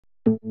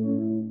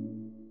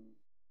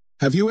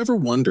Have you ever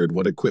wondered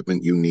what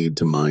equipment you need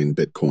to mine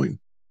Bitcoin?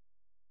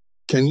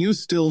 Can you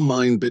still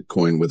mine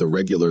Bitcoin with a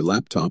regular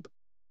laptop?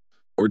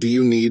 Or do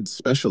you need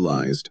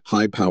specialized,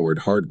 high-powered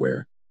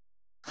hardware?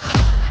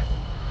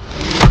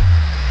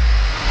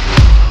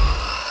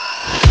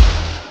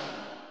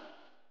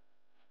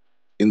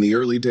 In the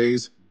early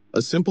days,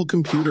 a simple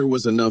computer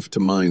was enough to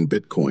mine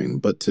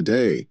Bitcoin, but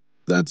today,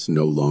 that's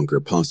no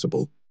longer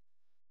possible.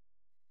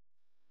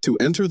 To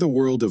enter the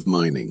world of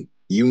mining,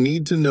 you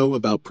need to know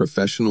about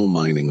professional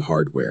mining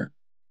hardware.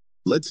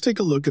 Let's take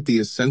a look at the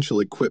essential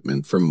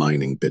equipment for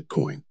mining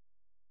Bitcoin.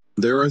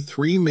 There are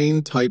three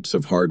main types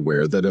of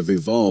hardware that have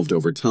evolved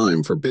over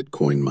time for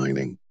Bitcoin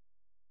mining.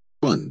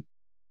 1.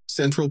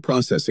 Central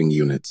Processing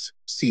Units,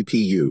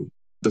 CPU,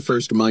 the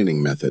first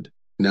mining method,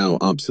 now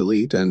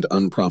obsolete and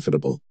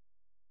unprofitable.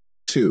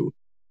 2.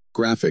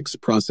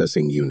 Graphics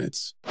Processing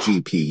Units,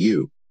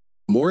 GPU,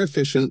 more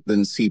efficient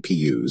than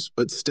CPUs,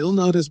 but still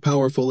not as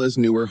powerful as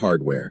newer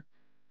hardware.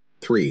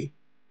 3.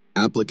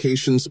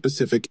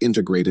 Application-Specific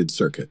Integrated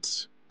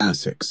Circuits,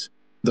 ASICs,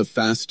 the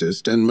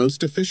fastest and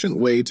most efficient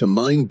way to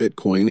mine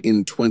Bitcoin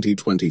in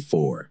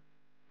 2024.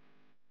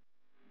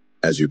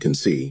 As you can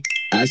see,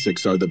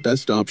 ASICs are the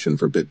best option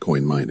for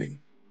Bitcoin mining,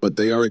 but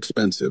they are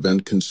expensive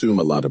and consume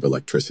a lot of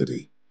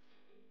electricity.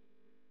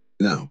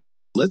 Now,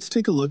 let's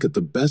take a look at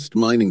the best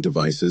mining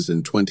devices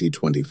in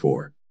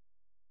 2024.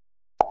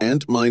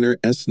 Antminer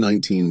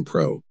S19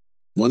 Pro,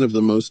 one of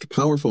the most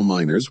powerful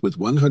miners with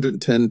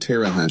 110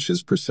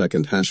 terahashes per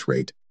second hash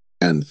rate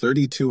and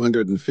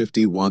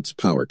 3,250 watts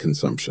power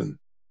consumption.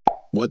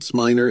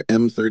 WhatsMiner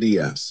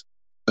M30S,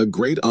 a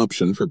great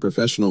option for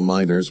professional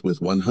miners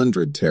with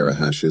 100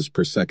 terahashes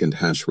per second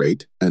hash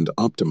rate and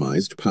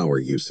optimized power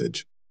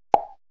usage.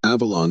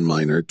 Avalon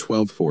Miner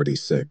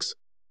 1246,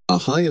 a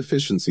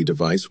high-efficiency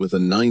device with a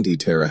 90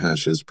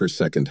 terahashes per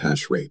second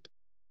hash rate.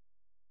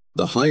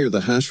 The higher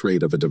the hash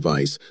rate of a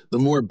device, the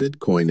more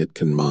Bitcoin it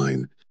can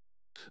mine,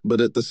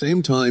 but at the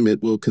same time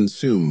it will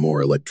consume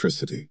more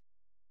electricity.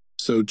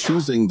 So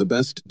choosing the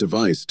best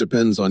device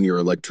depends on your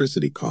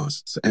electricity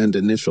costs and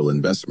initial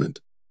investment.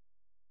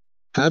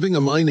 Having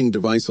a mining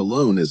device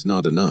alone is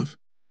not enough.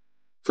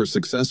 For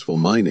successful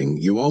mining,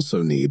 you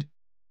also need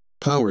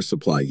Power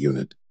Supply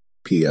Unit,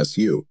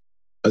 PSU,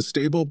 a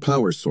stable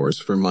power source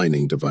for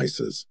mining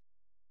devices.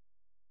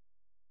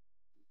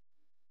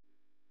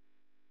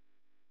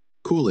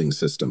 Cooling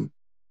system.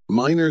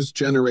 Miners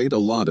generate a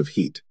lot of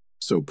heat,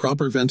 so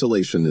proper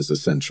ventilation is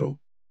essential.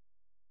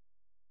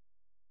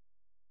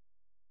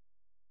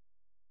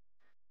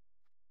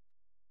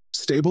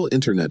 Stable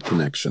internet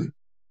connection.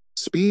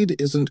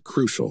 Speed isn't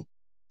crucial,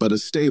 but a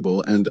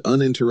stable and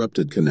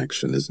uninterrupted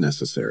connection is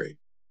necessary.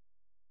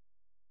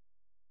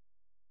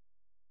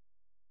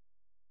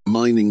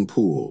 Mining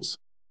pools.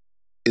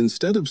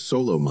 Instead of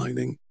solo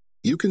mining,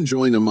 you can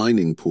join a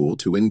mining pool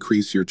to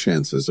increase your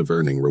chances of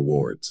earning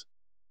rewards.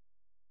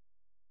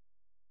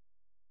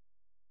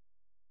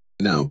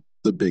 Now,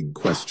 the big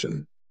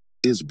question.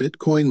 Is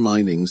Bitcoin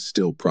mining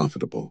still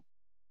profitable?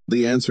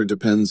 The answer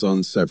depends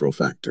on several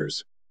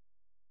factors.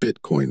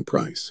 Bitcoin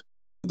price.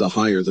 The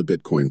higher the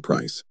Bitcoin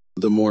price,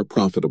 the more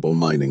profitable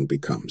mining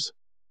becomes.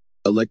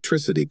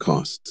 Electricity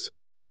costs.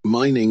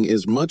 Mining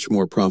is much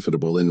more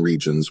profitable in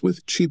regions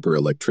with cheaper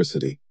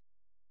electricity.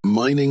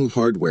 Mining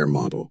hardware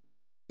model.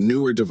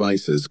 Newer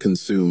devices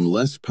consume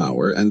less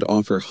power and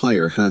offer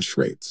higher hash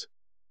rates.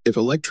 If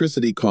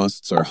electricity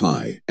costs are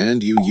high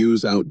and you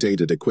use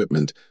outdated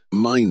equipment,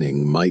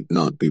 mining might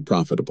not be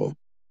profitable.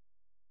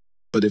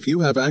 But if you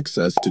have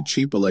access to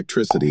cheap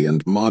electricity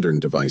and modern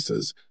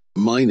devices,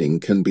 mining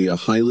can be a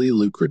highly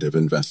lucrative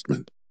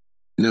investment.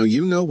 Now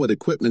you know what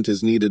equipment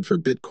is needed for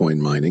Bitcoin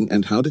mining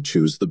and how to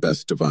choose the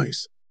best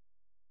device.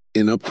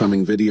 In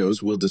upcoming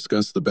videos, we'll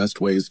discuss the best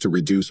ways to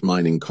reduce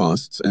mining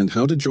costs and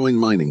how to join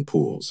mining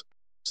pools.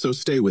 So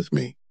stay with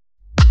me.